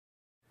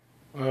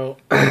Well,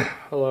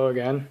 hello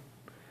again.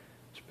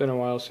 It's been a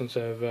while since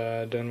I've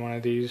done one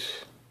of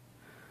these.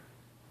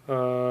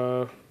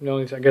 I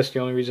guess the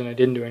only reason I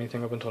didn't do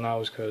anything up until now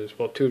was because,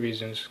 well, two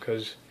reasons.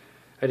 Because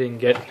I didn't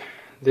get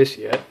this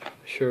yet.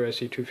 Shure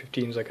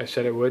SE215s, like I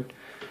said it would.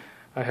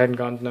 I hadn't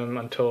gotten them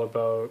until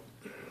about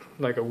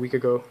like a week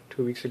ago,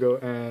 2 weeks ago,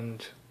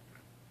 and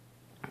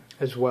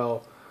as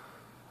well,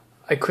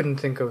 I couldn't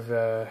think of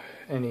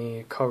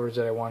any covers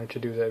that I wanted to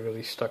do that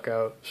really stuck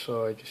out,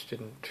 so I just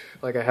didn't.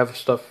 Like, I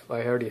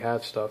already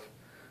have stuff,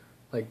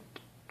 like,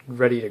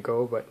 ready to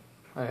go, but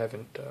I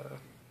haven't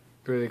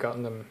really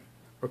gotten them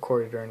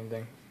recorded or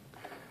anything.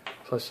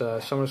 Plus,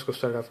 summer school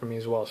started out for me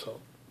as well, so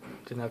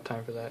didn't have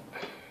time for that,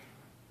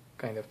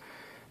 kind of.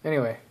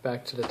 Anyway,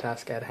 back to the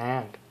task at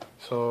hand.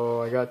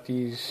 So I got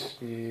the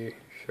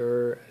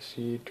Shure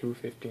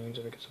SE215s,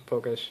 if I get some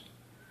focus.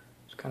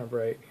 It's kind of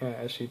bright.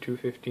 Yeah,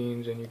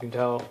 SE215s, and you can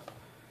tell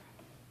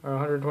are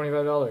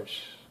 $125,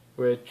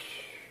 which,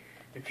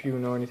 if you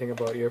know anything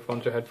about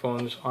earphones or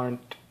headphones,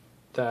 aren't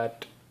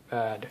that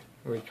bad.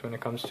 Which, when it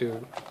comes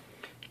to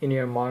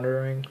in-ear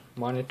monitoring,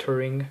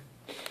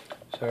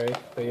 sorry,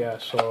 but yeah.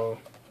 So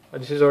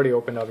this is already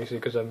opened,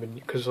 obviously,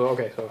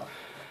 so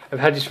I've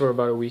had these for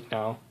about a week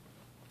now.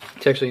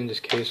 It's actually in this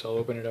case. I'll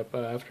open it up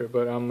after,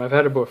 but I've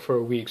had it for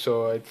a week,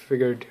 so I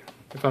figured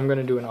if I'm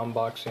gonna do an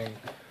unboxing,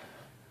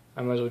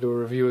 I might as well do a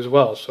review as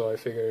well. So I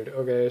figured,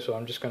 okay, so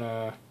I'm just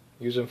gonna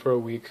use them for a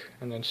week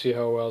and then see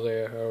how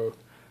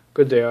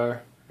good they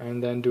are,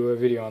 and then do a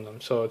video on them.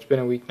 So it's been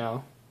a week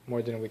now,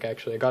 more than a week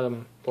actually. I got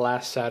them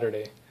last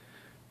Saturday,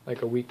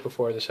 like a week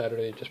before the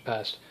Saturday just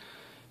passed.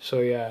 So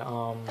yeah,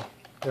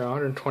 they're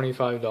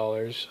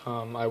 $125.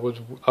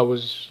 I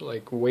was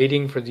like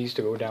waiting for these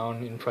to go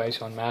down in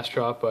price on Mass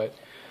Drop, but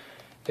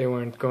they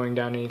weren't going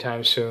down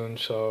anytime soon.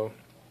 So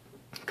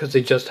because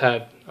they just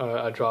had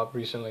a drop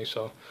recently,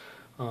 so.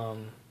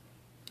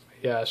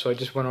 Yeah, so I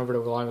just went over to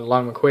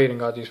Long McQuaid and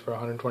got these for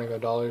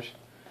 $125,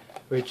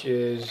 which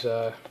is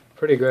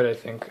pretty good, I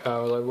think.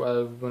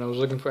 When I was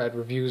looking at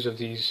reviews of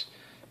these,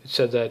 it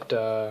said that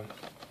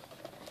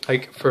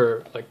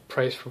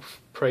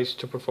price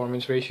to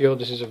performance ratio,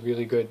 this is a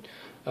really good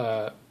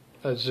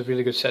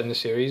set in the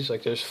series.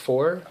 Like, there's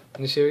 4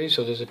 in the series,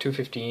 so there's the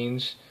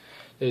 215s,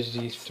 there's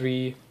the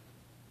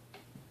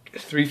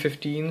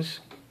 315s,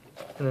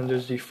 and then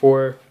there's the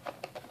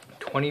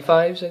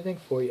 425s, I think,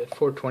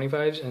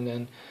 425s, and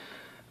then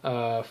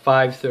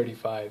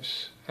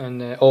 535s, and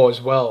then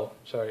as well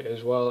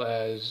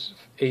as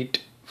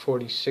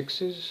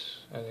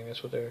 846s. I think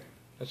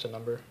that's a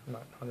number. I'm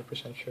not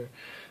 100% sure,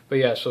 but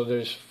yeah. So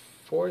there's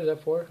 4. Is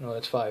that 4? No,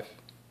 that's 5.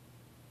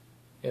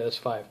 Yeah, that's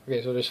 5.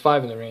 Okay, so there's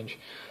 5 in the range.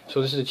 So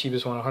this is the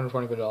cheapest one,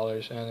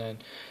 $125, and then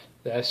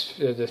the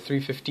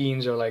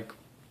 315s are like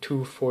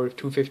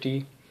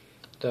 $250.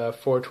 The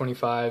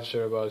 425s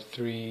are about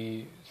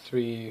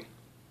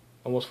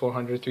almost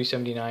 400,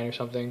 379 or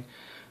something.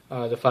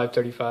 The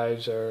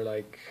 535s are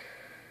like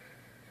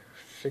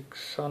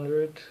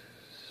 600,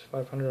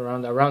 500,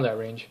 around that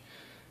range.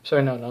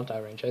 Sorry, no, not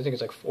that range. I think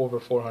it's like over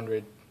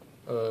 400,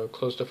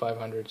 close to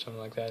 500, something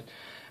like that.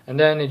 And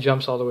then it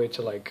jumps all the way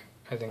to like,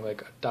 I think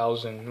like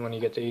 1,000 when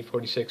you get to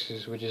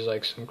 846s, which is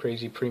like some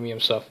crazy premium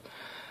stuff.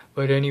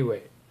 But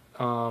anyway,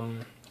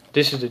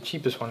 this is the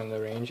cheapest one in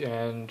the range,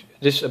 and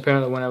this,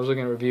 apparently, when I was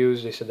looking at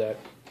reviews, they said that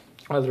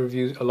a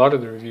lot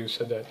of the reviews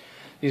said that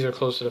these are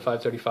close to the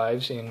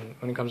 535s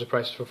when it comes to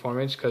price to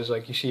performance, because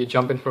like you see a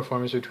jump in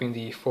performance between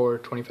the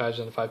 425s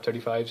and the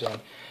 535s,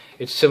 and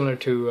it's similar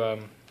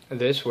to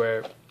this,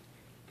 where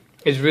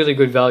it's really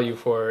good value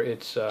for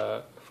its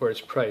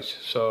price.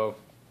 So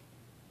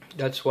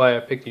that's why I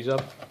picked these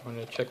up. I'm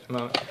gonna check them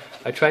out.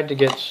 I tried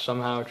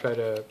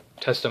to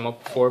test them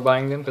up before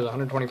buying them, because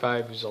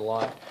 125 is a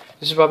lot.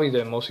 This is probably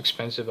the most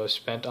expensive I've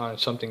spent on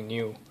something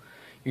new.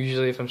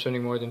 Usually, if I'm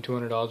spending more than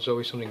 $200, it's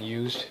always something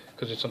used,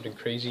 because it's something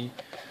crazy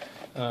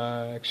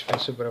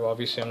expensive. But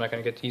obviously, I'm not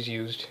going to get these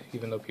used,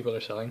 even though people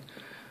are selling.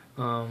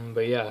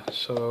 But yeah,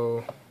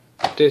 so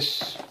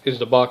this is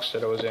the box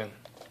that I was in.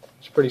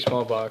 It's a pretty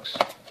small box,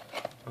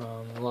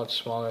 a lot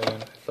smaller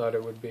than I thought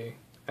it would be.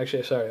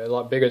 Actually, sorry, a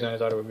lot bigger than I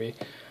thought it would be.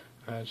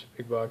 It's a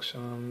big box.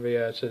 But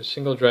yeah, it's a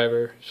single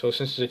driver. So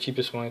since it's the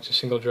cheapest one, it's a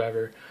single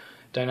driver,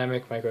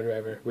 dynamic micro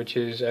driver, which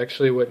is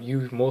actually what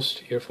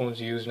most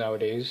earphones use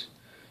nowadays.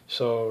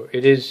 So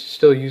it is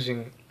still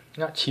using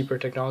not cheaper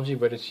technology,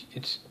 but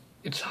it's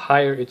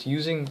higher. It's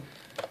using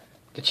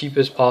the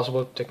cheapest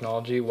possible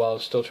technology while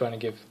still trying to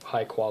give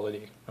high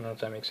quality. I don't know if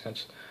that makes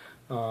sense.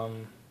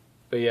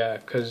 But yeah,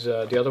 because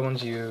the other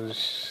ones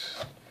use.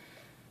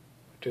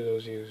 What do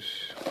those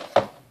use?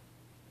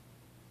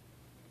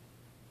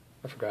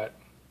 I forgot.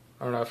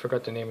 I don't know. I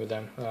forgot the name of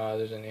them.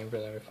 There's a name for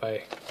them if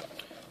I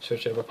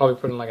search it. I'll probably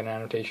put in like an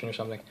annotation or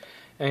something.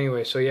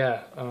 Anyway, so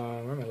yeah, where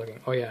am I looking?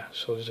 Oh yeah,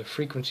 so there's a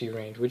frequency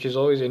range, which is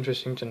always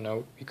interesting to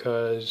note,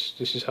 because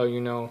this is how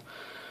you know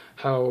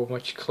how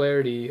much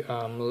clarity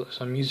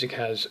some music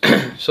has.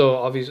 So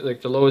obviously,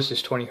 like, the lowest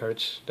is 20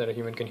 hertz that a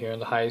human can hear,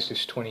 and the highest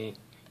is 20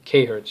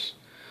 kHz.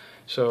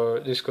 So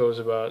this goes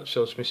about,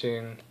 so it's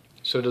missing,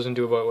 so it doesn't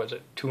do about, what's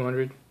it,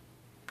 200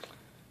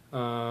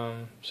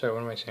 Sorry,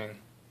 what am I saying?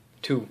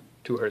 2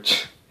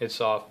 hertz. It's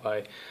off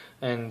by,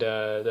 and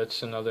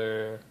that's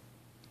another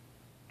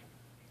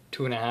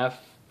 2.5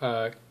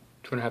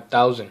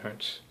 thousand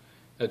hertz.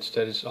 That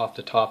is off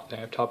the top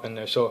end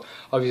there. So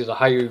obviously, the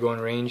higher you go in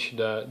range,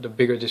 the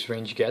bigger this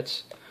range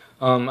gets.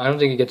 I don't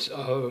think it gets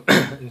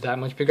that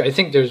much bigger. I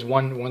think there's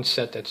one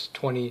set that's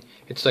 20.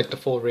 It's like the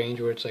full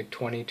range where it's like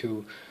 20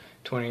 to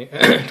 20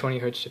 20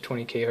 hertz to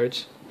 20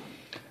 kHz,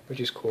 which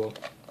is cool.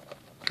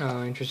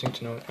 Interesting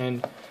to note.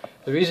 And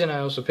the reason I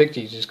also picked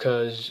these is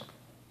because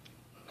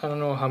I don't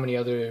know how many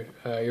other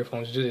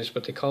earphones do this,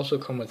 but they also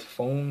come with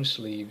foam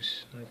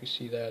sleeves. I don't know if you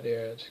see that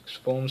there. It's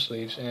foam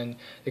sleeves, and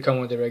they come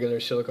with the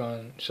regular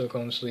silicone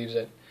sleeves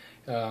that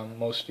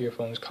most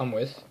earphones come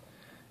with,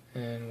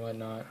 and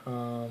whatnot.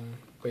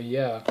 But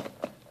yeah,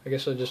 I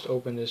guess I'll just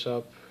open this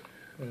up.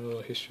 A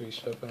little history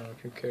stuff. I don't know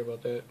if you care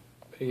about that.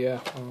 But yeah,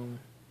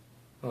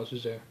 what else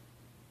is there?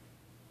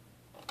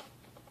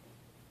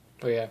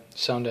 Oh yeah,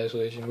 sound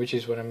isolation, which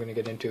is what I'm gonna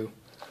get into.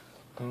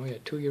 Oh yeah,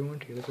 2-year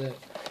warranty. Look at that.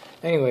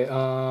 Anyway,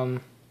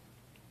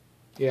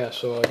 yeah.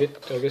 So I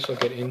guess I'll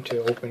get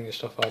into opening this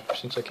stuff up.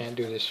 Since I can't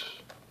do this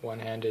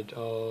one-handed,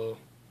 I'll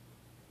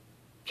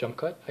jump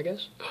cut, I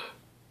guess.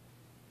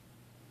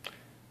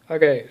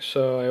 Okay,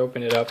 so I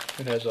opened it up.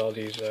 It has all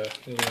these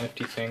little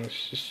nifty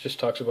things. This just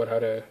talks about how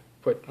to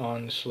put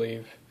on the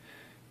sleeve,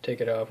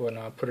 take it off,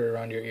 whatnot, put it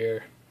around your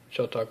ear,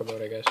 which I'll talk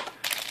about, I guess.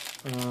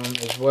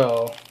 As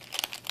well,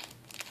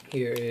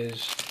 here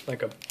is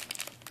like a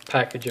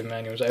package of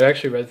manuals. I've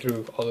actually read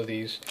through all of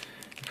these.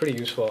 They're pretty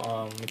useful.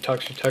 It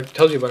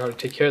tells you about how to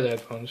take care of the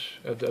headphones,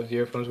 of the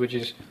earphones, which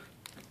is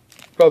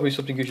probably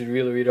something you should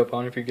really read up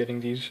on if you're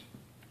getting these.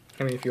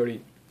 I mean, if you're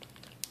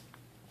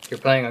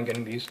planning on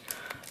getting these.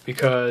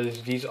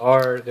 Because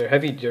they're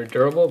heavy, they're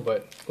durable,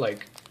 but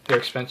like they're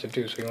expensive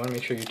too. So you want to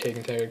make sure you're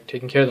taking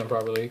care of them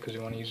properly because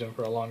you want to use them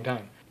for a long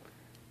time.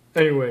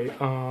 Anyway,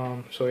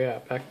 so yeah,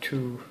 back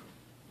to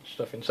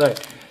stuff inside.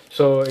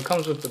 So it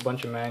comes with a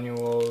bunch of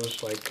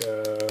manuals, like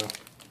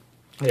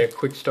a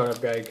quick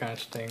startup guide kind of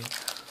thing.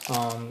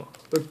 A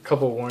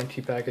couple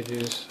warranty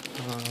packages,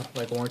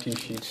 like warranty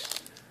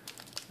sheets,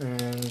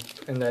 and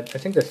that I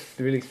think the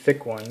really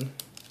thick one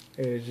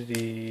is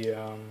the.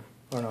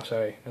 Oh no,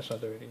 sorry, that's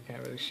not you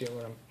can't really see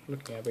what I'm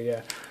looking at, but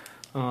yeah.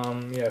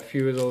 Yeah, a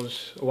few of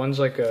those. One's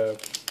like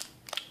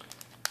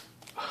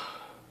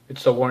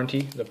it's a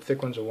warranty, the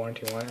thick one's a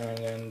warranty one, and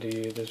then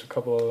there's a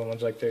couple other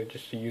ones like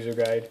just a user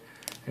guide,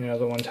 and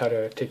another one's how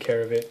to take care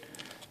of it,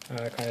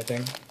 kind of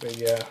thing. But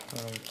yeah,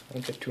 I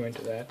won't get too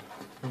into that,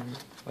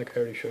 like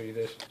I already showed you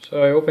this.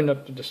 So I opened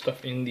up the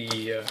stuff in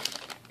the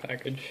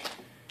package,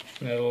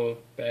 in that little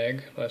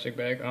bag, plastic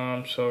bag.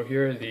 So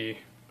here are the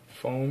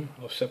foam.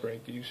 I'll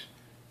separate these.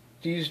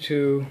 These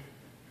two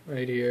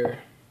right here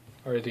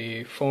are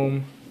the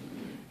foam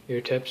ear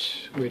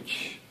tips,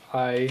 which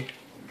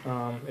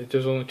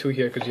there's only 2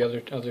 here because the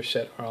other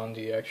set are on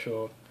the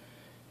actual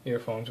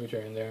earphones, which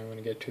are in there. I'm going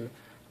to get to.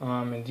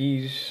 And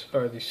these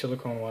are the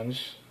silicone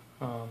ones,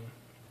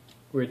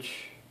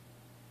 which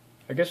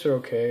I guess are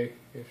okay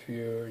if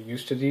you're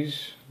used to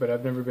these, but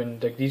I've never been,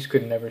 like, these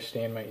could never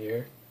stay in my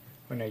ear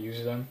when I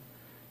use them.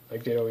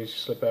 Like, they'd always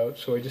slip out,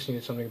 so I just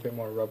needed something a bit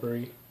more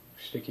rubbery,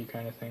 sticky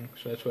kind of thing.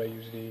 So that's why I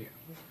use the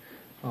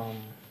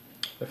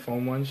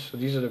foam ones. So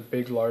these are the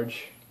big,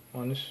 large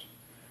ones,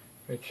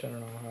 which I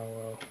don't know how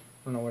well, I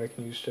don't know what I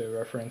can use to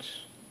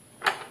reference.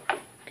 I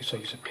guess I'll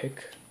use a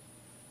pick.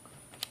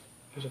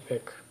 Here's a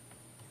pick.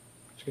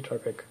 It's a guitar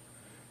pick.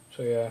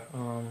 So yeah,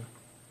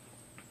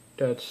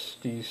 that's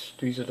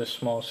these are the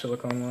small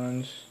silicone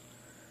ones.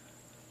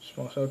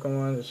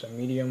 It's a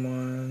medium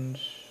ones.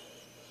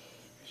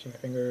 You see my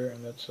finger,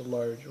 and that's the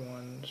large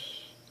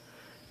ones.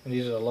 And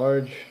these are the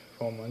large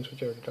foam ones,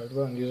 which I already talked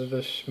about, and these are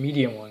the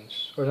medium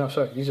ones. Or no,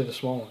 sorry, these are the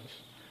small ones.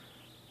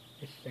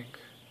 I think.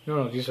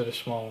 No, these are the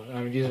small ones.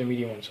 I mean, these are the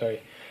medium ones.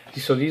 Sorry.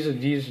 So these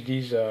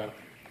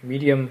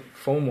medium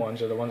foam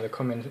ones are the ones that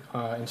come in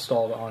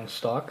installed on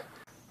stock.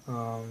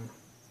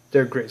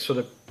 They're great. So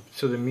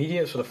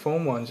the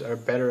foam ones are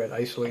better at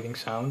isolating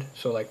sound.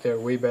 So like they're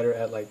way better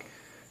at like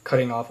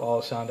cutting off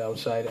all sound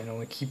outside and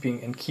only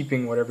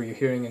keeping whatever you're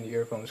hearing in the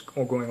earphones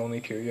going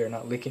only to your ear,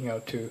 not leaking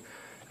out to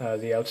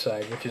the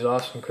outside, which is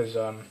awesome because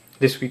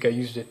this week I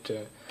used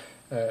it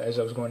as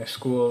I was going to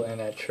school and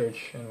at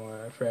church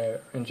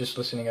and just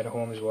listening at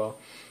home as well.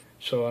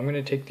 So I'm going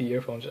to take the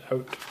earphones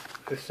out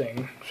the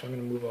thing. So I'm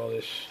going to move all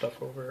this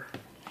stuff over.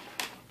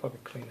 Probably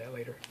clean that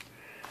later.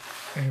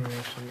 Anyway,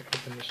 so let me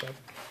open this up.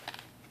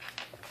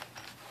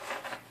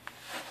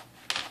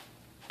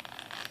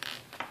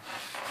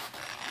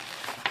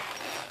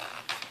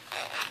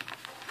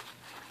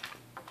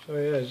 So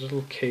yeah, there's a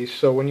little case.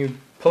 So when you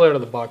pull it out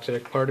of the box,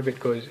 part of it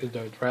goes,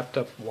 the wrapped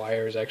up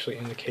wire is actually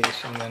in the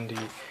case, and then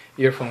the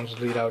earphones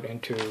lead out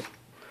into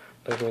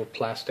the little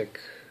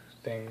plastic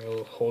thing,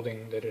 little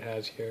holding that it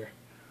has here.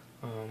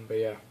 But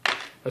yeah,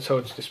 that's how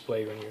it's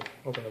displayed when you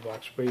open the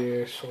box. But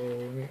yeah, so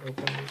let me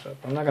open this up.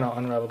 I'm not going to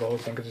unravel the whole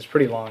thing because it's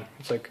pretty long.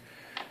 It's like,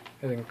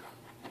 I think,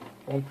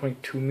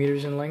 1.2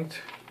 meters in length,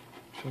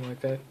 something like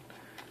that.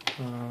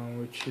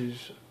 which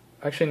is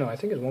actually no, I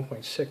think it's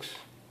 1.6.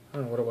 I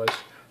don't know what it was,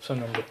 some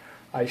number.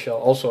 I shall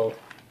also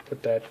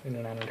put that in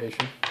an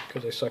annotation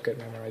because I suck at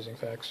memorizing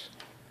facts.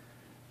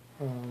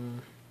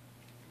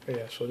 But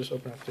yeah, so I'll just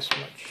open up this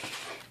much.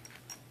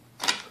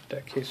 Put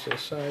that case to the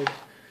side.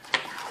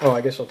 Oh,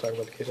 I guess I'll talk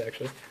about the case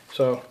actually.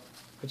 So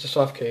it's a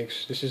soft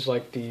case. This is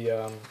like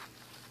the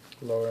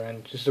lower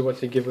end. This is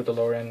what they give with the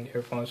lower end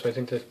earphones. So I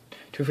think the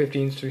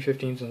 215s,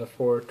 315s, and the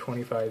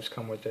 425s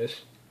come with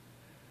this.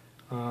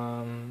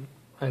 And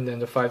then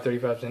the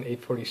 535s and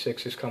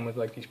 846s come with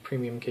like these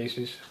premium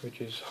cases,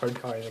 which is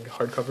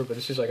hardcover, but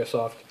this is like a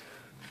soft.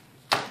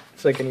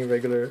 It's like any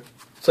regular.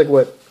 It's like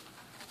what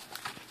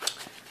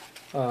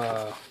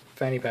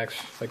fanny packs,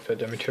 like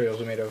the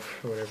materials are made of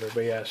or whatever.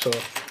 But yeah, so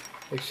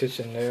it sits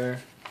in there.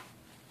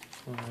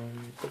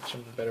 Put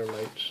some better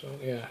light. So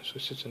yeah, so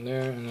it sits in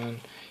there, and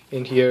then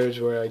in here is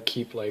where I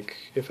keep like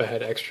if I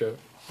had extra,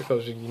 if I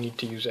was you need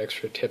to use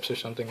extra tips or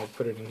something, I'd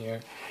put it in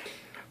here.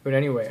 But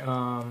anyway,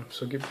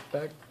 so get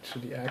back to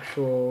the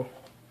actual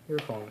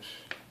earphones.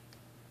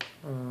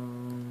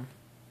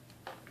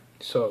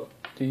 So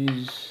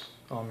these,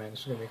 oh man, this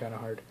is gonna be kind of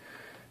hard,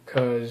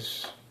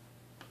 cause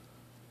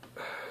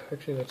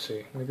actually, let's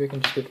see, maybe I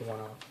can just get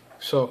one out.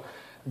 So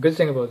the good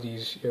thing about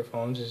these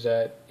earphones is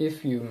that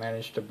if you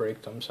manage to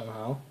break them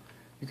somehow,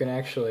 you can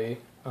actually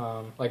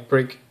like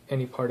break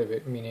any part of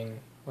it, meaning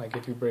like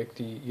if you break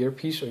the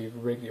earpiece or you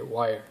break the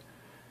wire,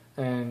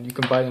 and you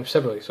can buy them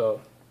separately.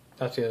 So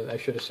that's it. I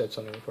should have said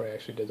something before I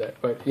actually did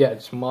that. But yeah,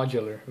 it's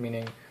modular,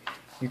 meaning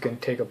you can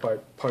take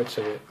apart parts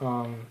of it.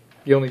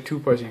 The only two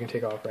parts you can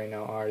take off right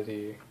now are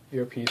the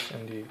earpiece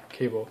and the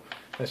cable.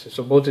 That's it.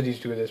 So both of these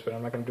do this, but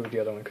I'm not going to do the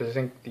other one because I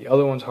think the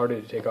other one's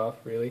harder to take off,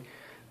 really.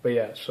 But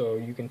yeah, so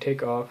you can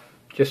take off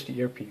just the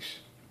earpiece,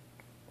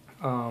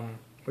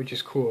 which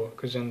is cool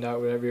because then that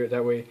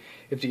way,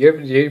 if the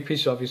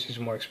earpiece obviously is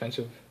more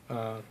expensive,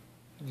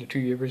 the two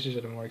earpieces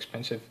are the more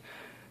expensive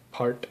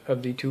part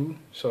of the two.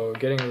 So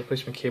getting a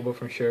replacement cable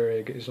from Shure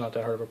is not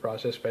that hard of a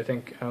process. But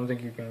I don't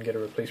think you can get a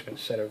replacement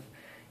set of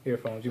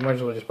earphones. You might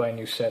as well just buy a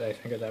new set. I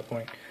think at that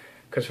point,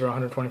 because for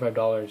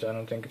 $125, I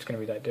don't think it's going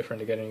to be that different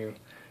to get a new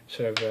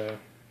set of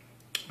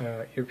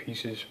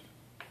earpieces.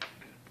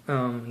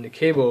 The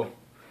cable,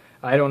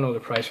 I don't know the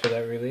price for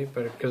that really,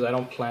 but because I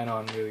don't plan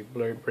on really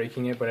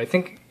breaking it. But I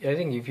think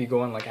if you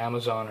go on like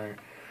Amazon or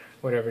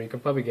whatever, you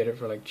can probably get it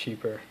for like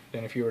cheaper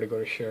than if you were to go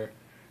to Shure.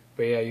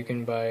 But yeah, you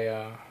can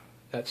buy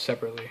that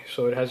separately.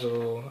 So it has a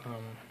little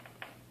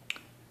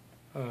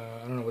I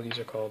don't know what these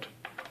are called.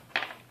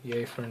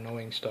 Yay for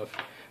knowing stuff.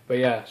 But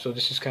yeah, so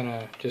this is kind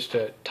of just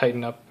to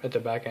tighten up at the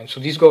back end.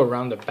 So these go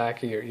around the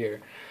back of your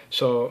ear.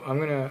 So I'm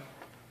gonna,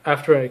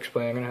 after I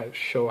explain, I'm gonna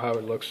show how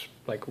it looks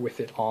like with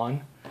it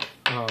on.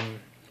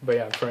 But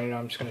yeah, for right now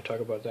I'm just gonna talk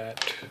about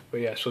that.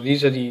 But yeah, so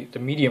these are the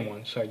medium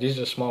ones. Sorry, these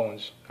are the small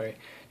ones. Sorry,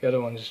 the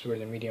other ones were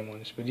the medium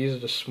ones. But these are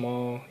the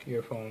small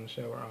earphones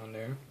that were on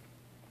there.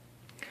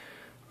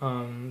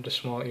 The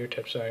small ear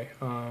tips, sorry,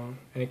 and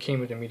it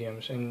came with the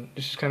mediums, and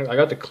this is kind of, I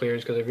got the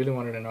clears because I really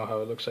wanted to know how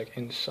it looks like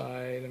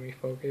inside. Let me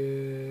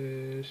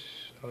focus.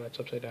 Oh, that's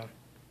upside down.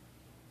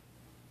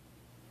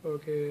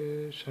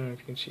 Focus. I don't know if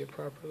you can see it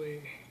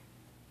properly.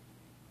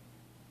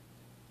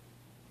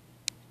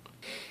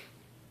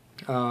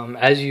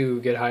 As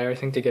you get higher, I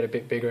think they get a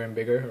bit bigger and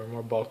bigger, or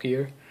more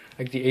bulkier.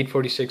 Like the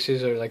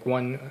 846s are like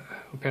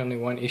apparently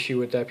one issue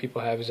with that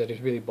people have is that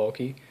it's really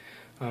bulky.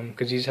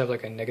 Because these have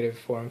like a negative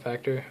form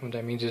factor. What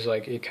that means is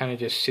like it kind of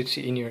just sits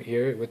in your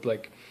ear with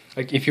like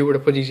if you were to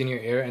put these in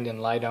your ear and then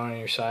lie down on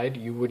your side,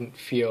 you wouldn't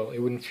feel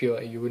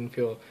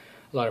a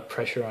lot of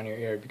pressure on your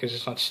ear because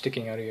it's not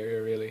sticking out of your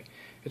ear really.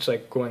 It's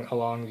like going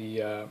along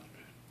the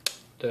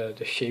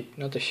shape,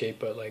 not the shape,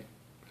 but like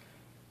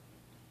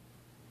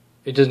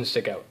it doesn't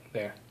stick out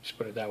there. Just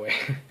put it that way.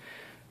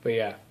 But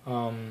yeah,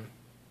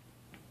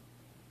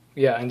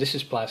 yeah, and this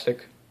is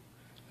plastic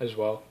as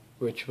well,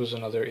 which was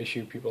another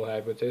issue people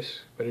had with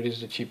this, but it is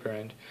the cheaper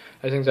end.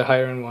 I think the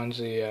higher end ones,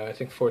 I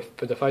think for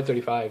the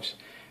 535s,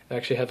 they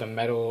actually have a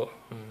metal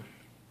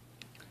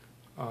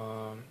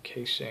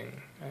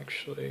casing,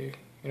 actually.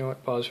 You know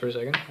what, pause for a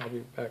second, I'll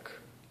be back.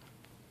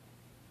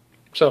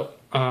 So,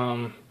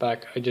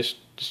 back, I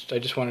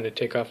just wanted to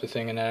take off the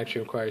thing, and that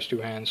actually requires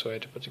two hands, so I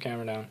had to put the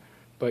camera down.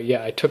 But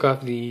yeah, I took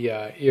off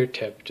the ear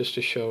tip just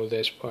to show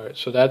this part.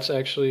 So that's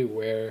actually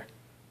where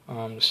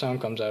the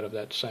sound comes out of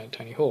that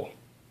tiny hole.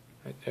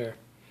 Right there.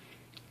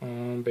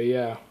 But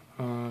yeah,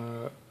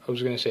 I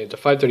was gonna say the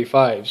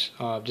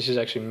 535s. This is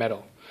actually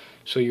metal,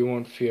 so you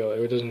won't feel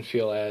it. Doesn't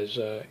feel as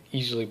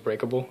easily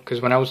breakable.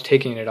 Because when I was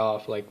taking it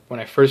off, like when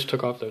I first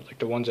took off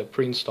the ones that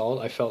pre-installed,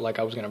 I felt like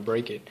I was gonna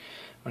break it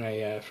when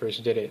I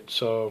first did it.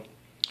 So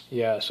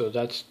yeah, so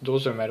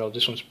those are metal.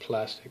 This one's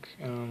plastic.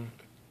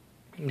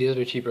 These are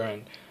the cheaper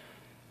end.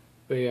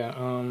 But yeah,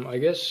 I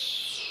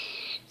guess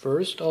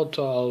first I'll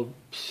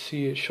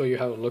show you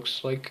how it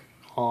looks like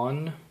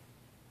on.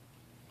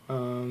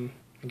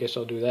 I guess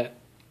I'll do that.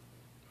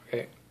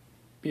 Okay,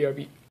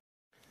 BRB.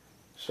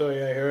 So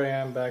yeah, here I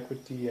am back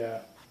with the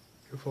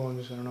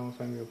earphones. I don't know if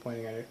I'm even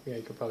pointing at it. Yeah,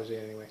 you could probably see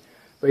it anyway.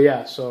 But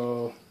yeah,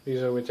 so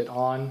These are with it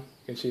on.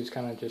 You can see it's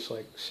kind of just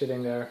like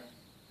sitting there,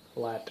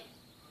 flat,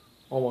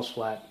 almost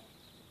flat.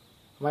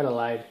 I might have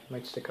lied. It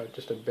might stick out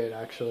just a bit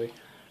actually,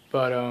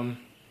 but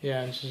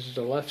yeah. This is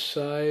the left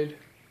side,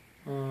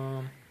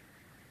 and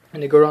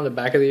they go around the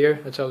back of the ear.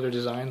 That's how they're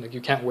designed. Like you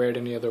can't wear it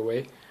any other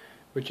way,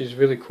 which is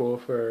really cool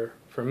for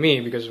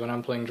me because when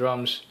I'm playing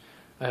drums,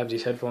 I have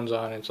these headphones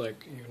on. It's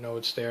like you know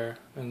it's there,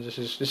 and this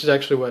is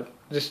actually what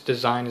this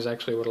design is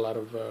actually what a lot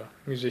of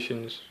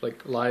musicians,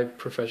 like live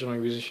professional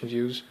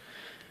musicians,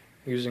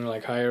 using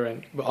like higher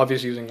end,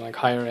 obviously using like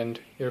higher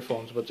end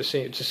earphones, but it's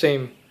the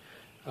same.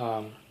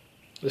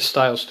 The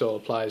style still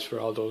applies for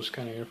all those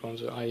kind of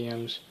earphones, or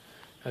IEMs,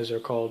 as they're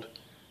called.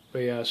 But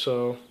yeah,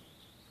 so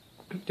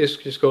this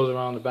just goes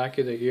around the back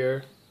of the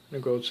ear, and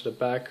it goes to the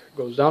back,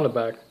 goes down the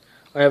back.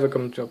 I have it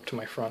come up to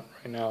my front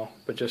right now,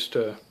 but just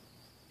to,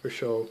 for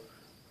show,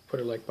 put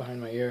it like behind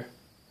my ear.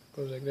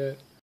 Goes like that.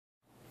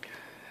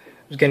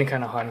 It's getting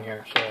kind of hot in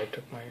here, so I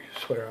took my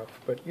sweater off.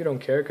 But you don't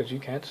care because you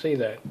can't see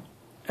that.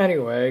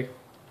 Anyway,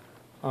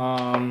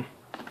 so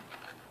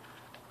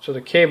the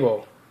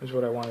cable is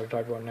what I wanted to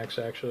talk about next,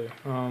 actually.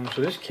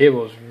 So this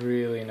cable is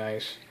really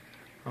nice.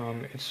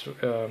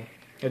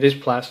 It is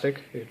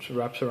plastic. It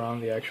wraps around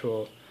the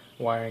actual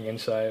wiring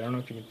inside. I don't know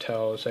if you can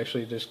tell. It's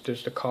actually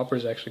there's the copper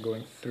is actually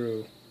going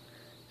through.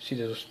 See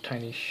those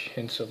tiny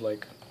hints of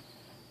like,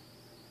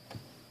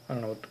 I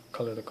don't know what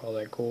color to call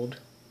that.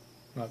 Gold,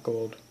 not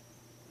gold,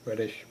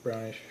 reddish,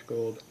 brownish,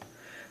 gold,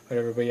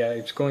 whatever. But yeah,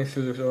 it's going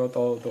through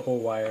the whole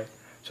wire.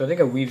 So I think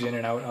it weaves in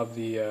and out of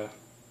the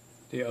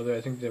other.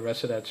 I think the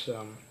rest of that's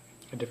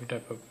a different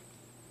type of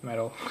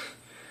metal,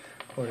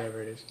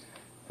 whatever it is.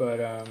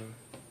 But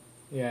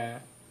yeah,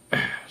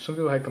 some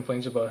people had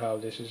complaints about how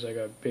this is like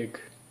a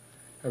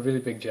really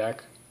big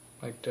jack,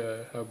 like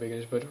how big it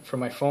is. But for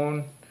my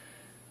phone,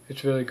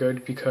 it's really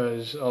good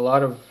because a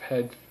lot of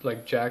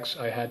jacks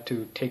I had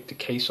to take the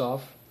case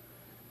off,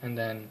 and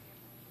then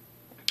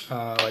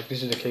like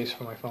this is the case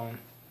for my phone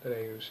that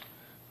I use.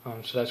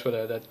 So that's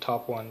where that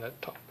top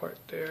part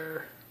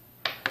there,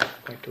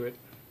 point to it.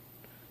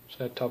 So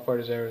that top part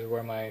is there is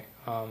where my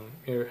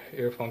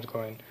earphones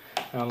go in.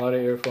 And a lot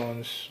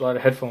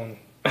of headphone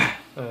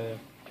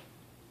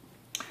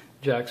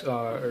jacks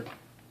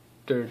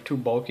they're too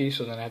bulky,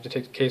 so then I have to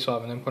take the case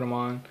off and then put them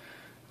on.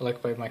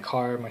 Like my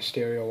car, my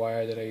stereo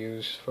wire that I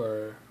use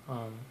for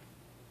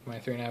my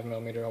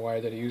 3.5mm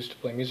wire that I use to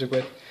play music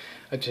with.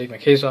 I have to take my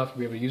case off to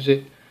be able to use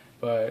it.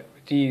 But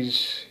with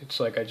these,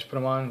 it's like I just put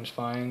them on and it's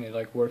fine. It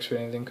like works for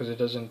anything because it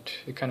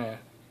kind of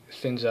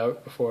thins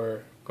out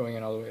before going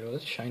in all the way. Oh,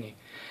 that's shiny.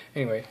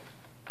 Anyway,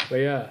 but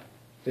yeah,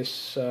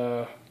 this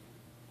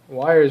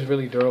wire is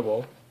really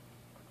durable.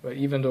 But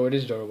even though it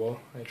is durable,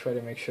 I try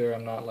to make sure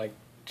I'm not like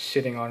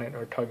sitting on it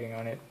or tugging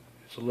on it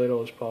as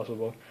little as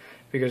possible,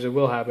 because it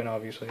will happen.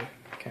 Obviously,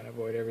 can't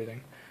avoid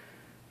everything.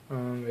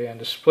 But yeah,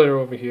 and the splitter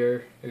over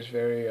here is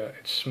very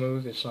it's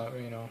smooth. It's not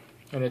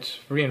and it's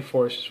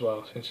reinforced as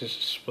well since it's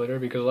a splitter.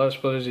 Because a lot of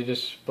splitters they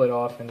just split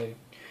off and they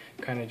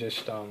kind of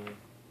just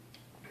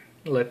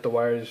let the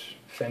wires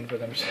fend for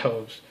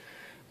themselves.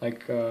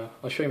 Like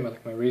I'll show you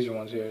my Razer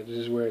ones here. This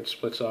is where it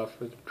splits off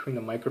between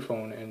the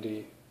microphone and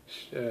the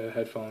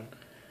headphone,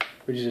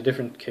 which is a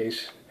different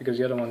case because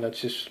the other one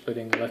that's just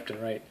splitting left and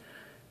right.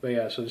 But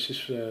yeah, so this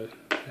is the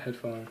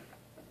headphone.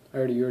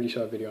 You already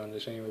saw a video on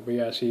this anyway. But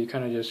yeah, so you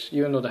kind of just,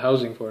 even though the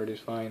housing for it is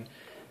fine,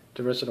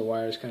 the rest of the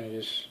wires kind of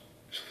just,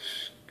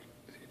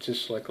 it's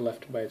just like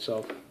left by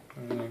itself.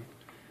 And then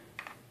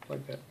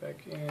plug that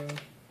back in.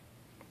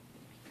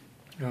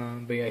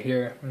 But yeah,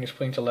 here when you're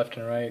splitting to left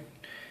and right,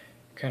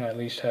 kind of at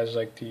least has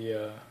like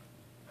the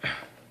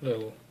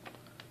little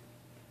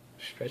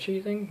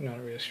stretchy thing, not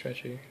really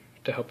stretchy,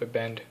 to help it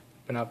bend,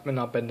 but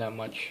not bend that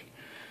much.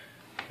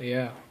 But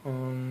yeah,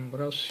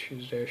 what else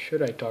is there?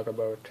 Should I talk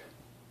about?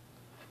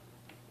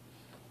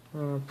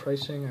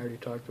 Pricing, I already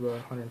talked about.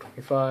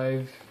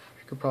 125. You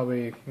could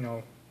probably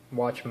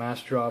watch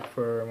Mass Drop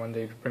for when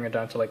they bring it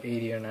down to like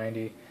 80 or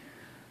 90.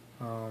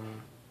 Oh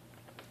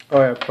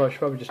yeah, I should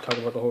probably just talk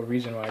about the whole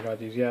reason why I got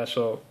these. Yeah,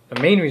 so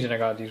the main reason I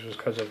got these was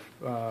because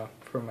of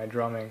for my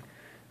drumming.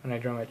 When I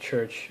drum at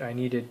church, I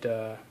needed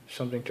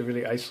something to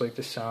really isolate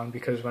the sound,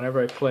 because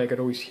whenever I play, I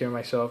could always hear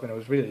myself, and it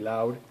was really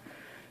loud.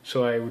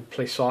 So I would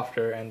play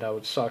softer, and that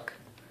would suck,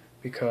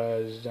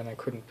 because then I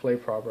couldn't play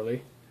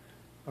properly.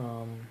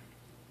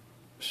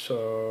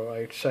 So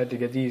I decided to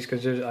get these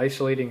because the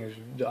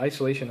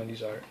isolation on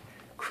these are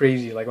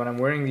crazy. Like when I'm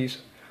wearing these,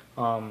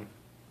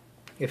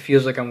 it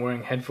feels like I'm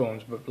wearing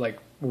headphones, but like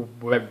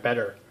way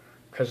better,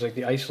 because like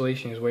the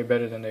isolation is way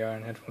better than they are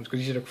in headphones, because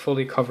these are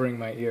fully covering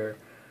my ear,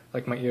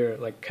 like my ear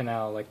like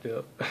canal, like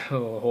the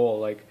little hole.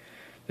 Like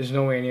there's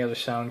no way any other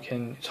sound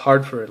can. It's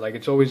hard for it. Like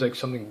it's always like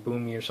something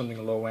boomy or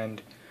something low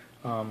end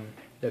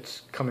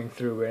that's coming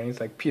through. And it's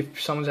like if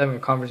someone's having a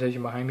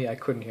conversation behind me, I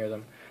couldn't hear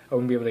them. I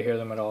wouldn't be able to hear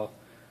them at all.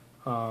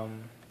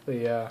 But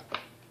yeah,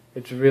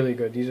 it's really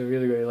good. These are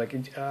really good.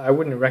 Like I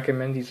wouldn't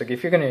recommend these. Like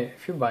if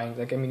you're buying,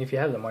 like I mean, if you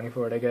have the money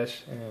for it, I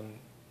guess, and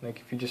like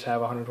if you just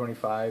have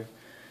 125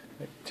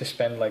 like, to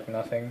spend like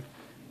nothing,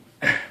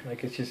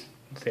 like it's just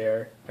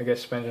there. I guess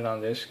spend it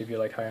on this if you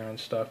like higher end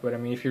stuff. But I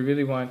mean, if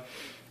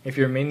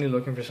you're mainly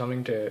looking for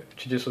something to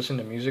just listen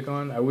to music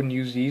on, I wouldn't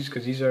use these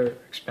because these are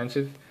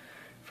expensive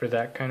for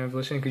that kind of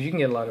listening. Because you can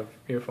get a lot of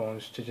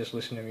earphones to just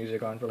listen to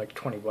music on for like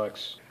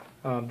 $20.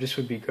 This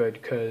would be good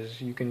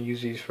because you can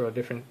use these for a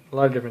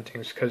lot of different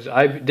things. Because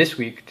this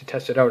week to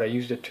test it out, I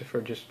used it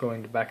for just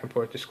going back and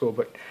forth to school.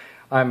 But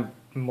I'm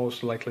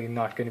most likely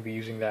not going to be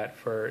using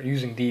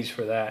these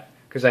for that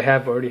because I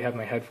already have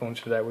my headphones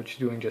for that, which is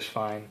doing just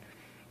fine,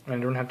 and I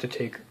don't have to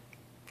take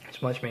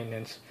as much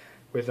maintenance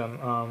with them.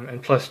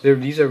 And plus,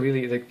 these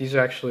are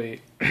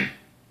actually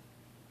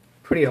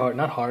pretty hard.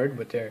 Not hard,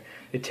 but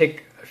they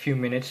take a few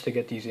minutes to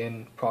get these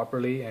in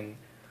properly and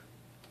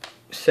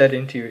set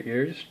into your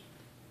ears,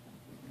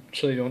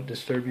 so they don't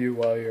disturb you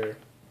while you're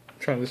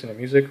trying to listen to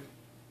music.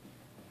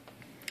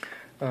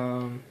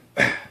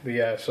 But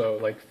yeah, so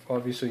like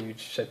obviously you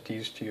set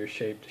these to the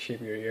shape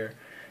of your ear,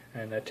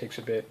 and that takes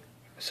a bit.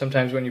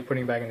 Sometimes when you're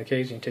putting it back in the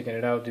case and you're taking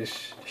it out, the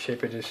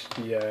shape of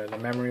the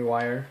memory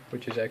wire,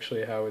 which is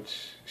actually how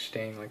it's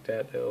staying like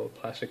that, the little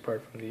plastic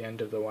part from the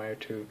end of the wire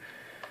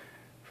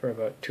for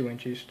about 2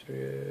 inches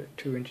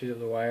of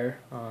the wire.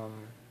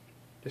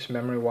 This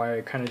memory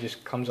wire kind of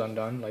just comes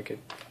undone, like it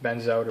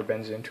bends out or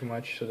bends in too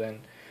much, so then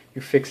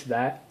you fix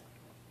that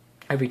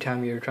every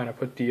time you're trying to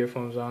put the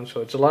earphones on.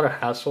 So it's a lot of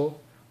hassle,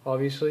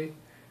 obviously,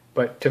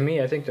 but to me,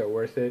 I think they're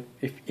worth it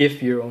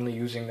if you're only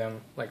using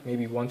them like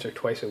maybe once or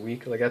twice a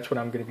week. Like that's what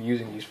I'm going to be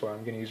using these for.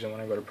 I'm going to use them when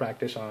I go to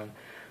practice on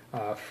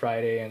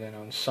Friday, and then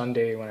on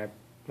Sunday when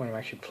I'm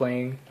actually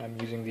playing, I'm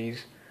using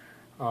these.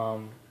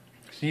 So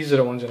these are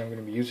the ones that I'm going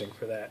to be using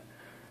for that.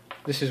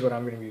 This is what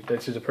I'm going to be.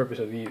 This is the purpose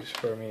of these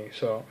for me.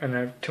 So,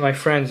 and to my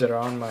friends that are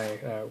on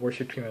my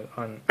worship team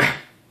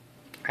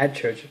at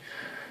church,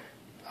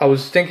 I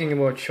was thinking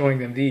about showing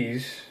them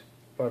these,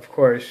 but of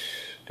course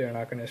they're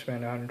not going to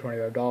spend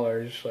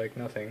 $125 like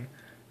nothing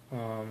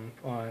on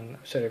a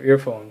set of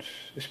earphones,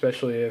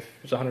 especially if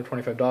it's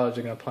 $125. They're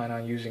going to plan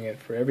on using it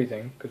for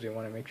everything because they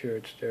want to make sure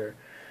it's their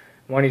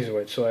money's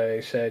worth. So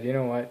I said, you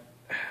know what,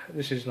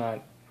 this is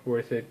not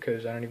worth it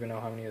because I don't even know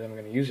how many of them are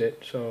going to use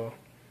it. So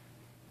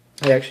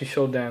I actually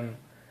showed them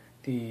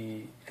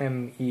the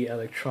ME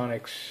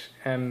Electronics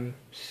M6.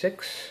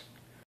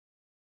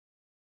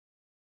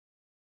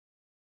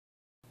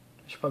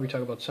 I should probably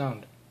talk about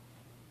sound.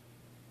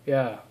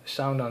 Yeah,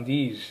 sound on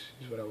these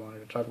is what I wanted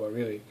to talk about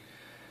really.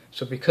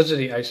 So because of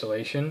the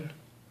isolation,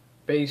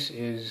 bass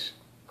is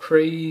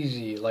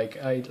crazy. Like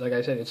I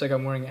said, it's like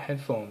I'm wearing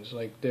headphones.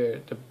 Like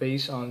the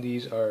bass on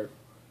these are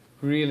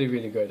really,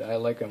 really good. I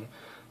like them.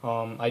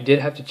 I did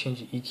have to change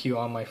the EQ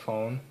on my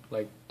phone,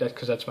 like that's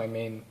because that's my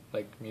main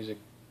like music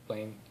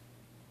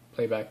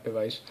playback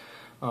device.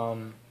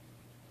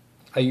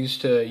 I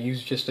used to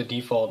use just the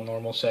default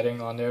normal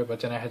setting on there, but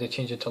then I had to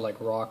change it to like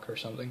rock or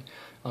something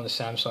on the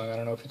Samsung. I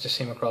don't know if it's the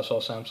same across all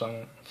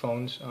Samsung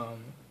phones.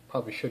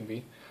 Probably should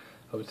be,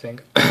 I would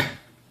think.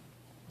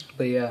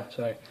 But yeah,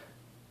 sorry.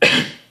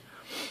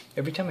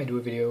 Every time I do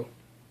a video or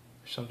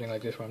something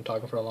like this where I'm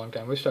talking for a long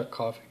time, I start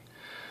coughing.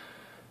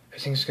 I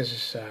think it's because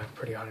it's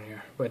pretty hot in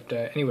here. But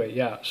anyway,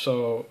 yeah,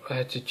 so I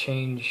had to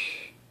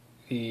change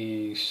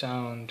the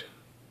sound,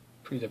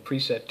 the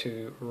preset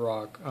to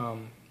rock,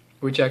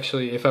 which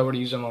actually, if I were to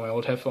use them on my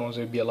old headphones, it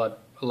would be a lot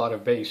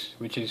of bass,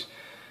 which is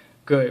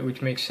good,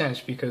 which makes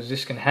sense because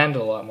this can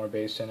handle a lot more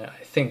bass, and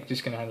I think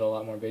this can handle a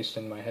lot more bass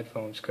than my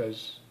headphones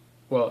because,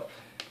 well,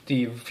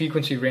 the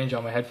frequency range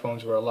on my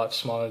headphones were a lot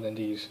smaller than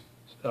these.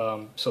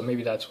 So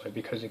maybe that's why,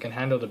 because it can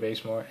handle the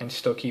bass more and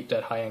still keep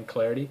that high-end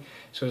clarity,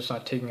 so it's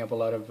not taking up a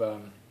lot of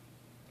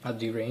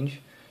the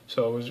range.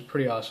 So it was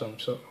pretty awesome.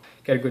 So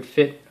got a good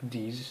fit of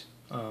these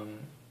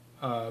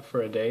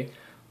for a day.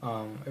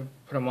 I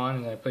put them on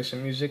and I play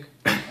some music.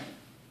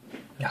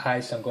 The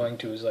highest I'm going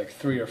to is like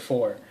 3 or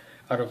 4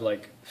 out of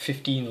like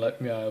 15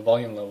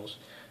 volume levels,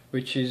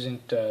 which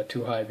isn't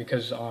too high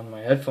because on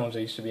my headphones I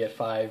used to be at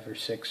 5 or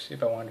 6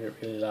 if I wanted it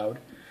really loud.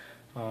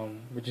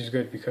 Which is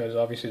good because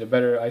obviously the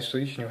better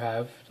isolation you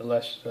have,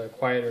 the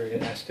quieter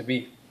it has to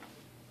be.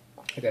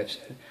 Like I've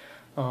said,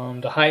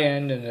 the high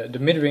end and the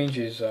mid range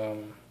is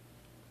all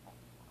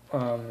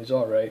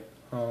right.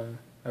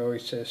 I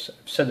always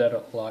said that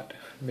a lot.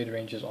 Mid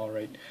range is all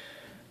right.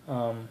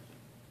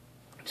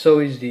 It's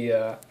always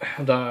the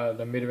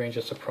mid range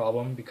that's a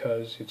problem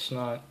because it's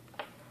not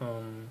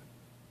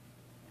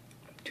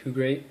too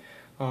great.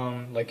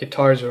 Like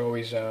guitars are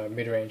always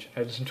mid range.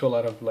 I listen to a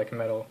lot of like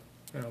metal,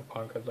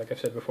 punk, like I've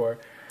said before.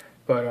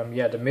 But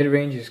yeah, the mid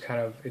range is kind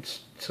of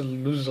it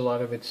loses a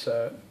lot of its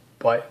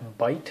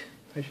bite,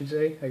 I should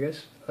say, I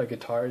guess, like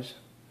guitars.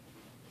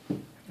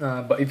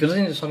 But if you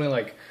listen to something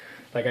like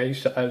I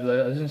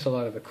listen to a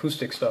lot of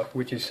acoustic stuff,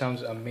 which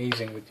sounds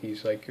amazing with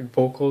these, like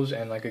vocals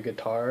and like a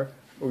guitar,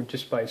 or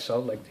just by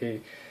itself, like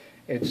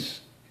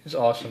it's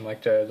awesome.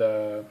 Like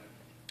the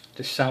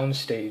sound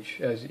stage,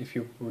 as if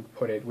you would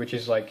put it, which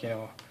is like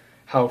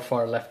how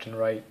far left and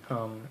right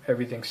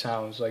everything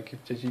sounds. Like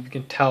if you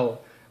can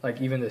tell, like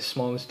even the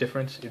smallest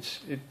difference, this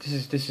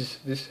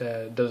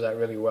does that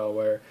really well,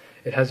 where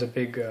it has a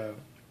big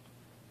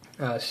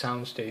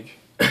sound stage.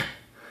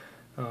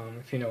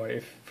 If you know it,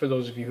 if for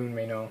those of you who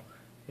may know,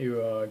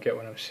 you get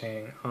what I'm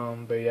saying.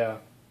 But yeah.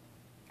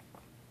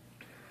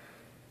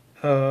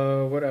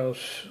 What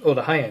else? Oh,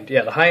 the high end.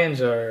 Yeah, the high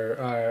ends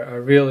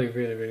are really,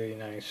 really, really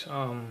nice.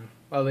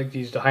 I like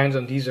these. The high ends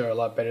on these are a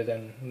lot better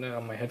than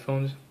on my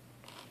headphones.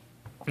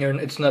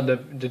 It's not the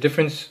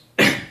difference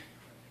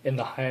in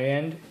the high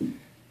end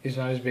is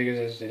not as big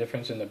as the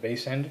difference in the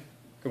bass end.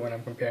 When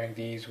I'm comparing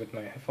these with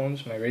my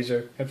headphones, my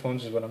Razer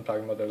headphones is what I'm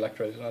talking about. The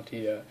Electras, not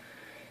the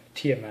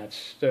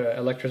Tiamats. The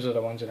Electras are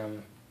the ones that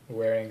I'm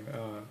wearing.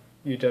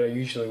 That I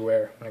usually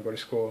wear when I go to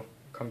school,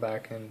 come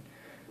back and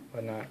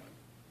whatnot.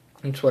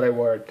 It's what I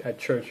wore at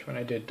church when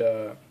I did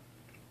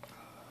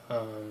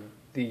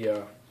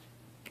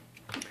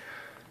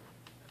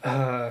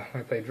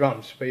I played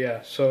drums. But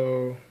yeah,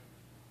 so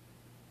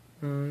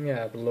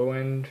yeah, the low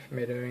end,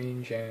 mid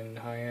range, and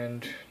high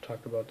end.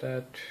 Talked about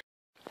that.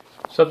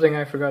 Something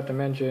I forgot to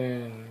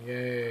mention.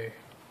 Yay!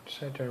 Just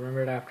had to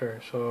remember it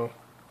after. So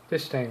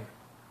this thing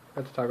I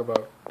have to talk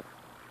about,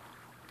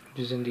 which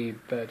is in the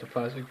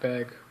plastic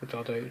bag with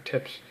all the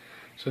tips.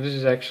 So this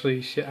is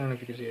actually, see, I don't know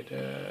if you can see it,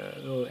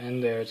 the little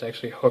end there, it's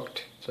actually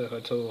hooked. So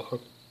it's a little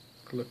hook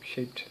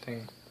shaped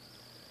thing.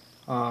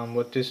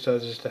 What this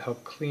does is to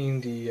help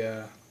clean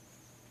the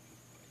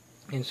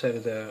inside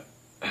of the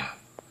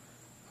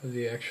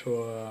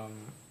actual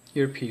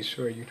earpiece,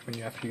 where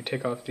after you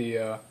take off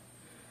the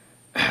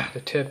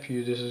tip,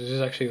 this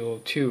is actually a little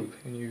tube,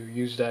 and you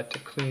use that to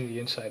clean the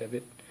inside of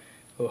it.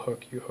 A little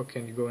hook, you hook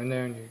in, you go in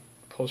there, and you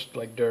post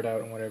like dirt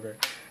out and whatever.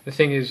 The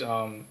thing is,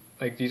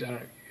 like these, I don't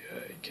know.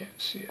 You can't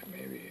see it.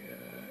 Maybe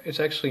it's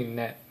actually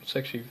net. It's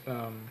actually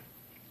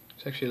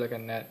like a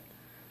net,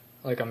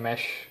 like a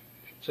mesh.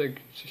 It's a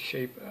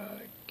shape.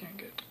 I can't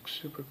get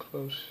super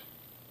close.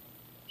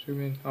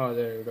 Zoom in. Oh,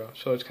 there we go.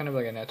 So it's kind of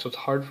like a net. So it's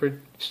hard for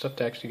stuff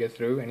to actually get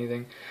through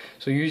anything.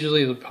 So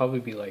usually it'll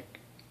probably be like,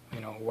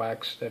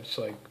 wax that's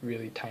like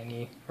really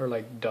tiny, or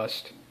like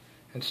dust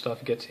and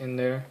stuff gets in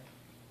there.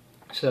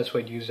 So that's why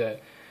I'd use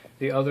that.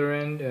 The other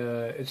end,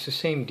 it's the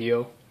same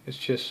deal. It's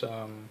just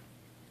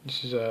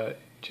this is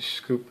just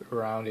scoop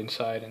around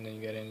inside and then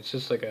you get in. It's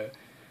just like a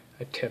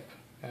tip,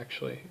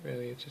 actually.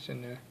 Really, it's just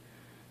in there.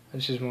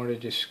 This is more to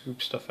just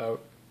scoop stuff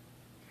out.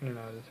 I don't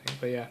know the thing,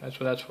 but yeah, that's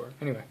what that's for.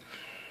 Anyway,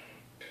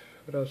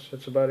 what else?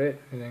 That's about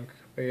it, I think.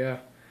 But yeah,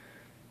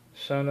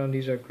 sound on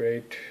these are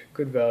great,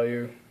 good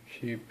value,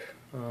 cheap.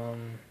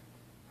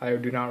 I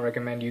do not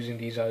recommend using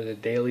these as a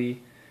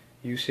daily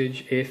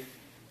usage,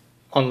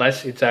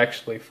 unless it's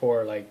actually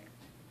for like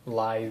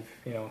live,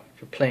 if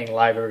you're playing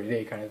live every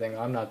day kind of thing.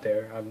 I'm not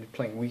there. I'm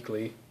playing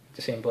weekly at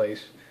the same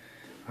place.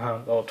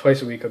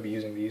 Twice a week I'll be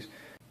using these.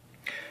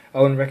 I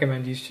wouldn't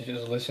recommend these to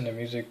just listen to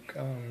music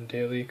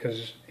daily,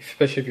 because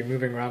especially if you're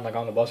moving around like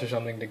on the bus or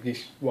something, like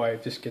these wire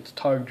just gets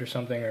tugged or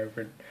something, or if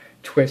it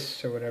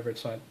twists or whatever,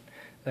 it's not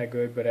that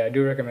good. But I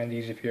do recommend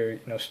these if you're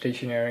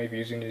stationary, if you're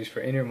using these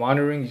for inner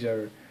monitoring. These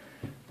are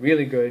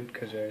really good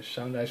because they're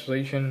sound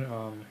isolation.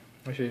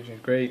 Isolation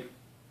is great.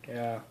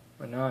 Yeah,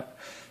 why not?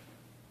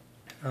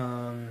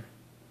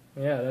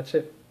 Yeah, that's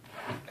it.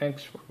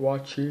 Thanks for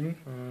watching.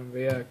 But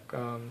yeah,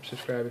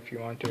 subscribe if you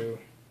want to.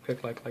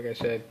 Click like I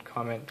said,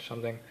 comment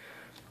something.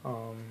 I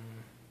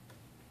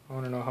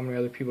want to know how many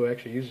other people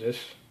actually use this.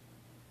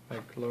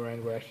 Like lower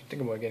end would actually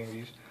think about getting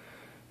these.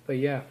 But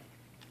yeah,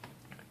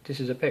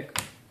 this is a pick.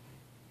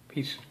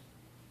 Peace.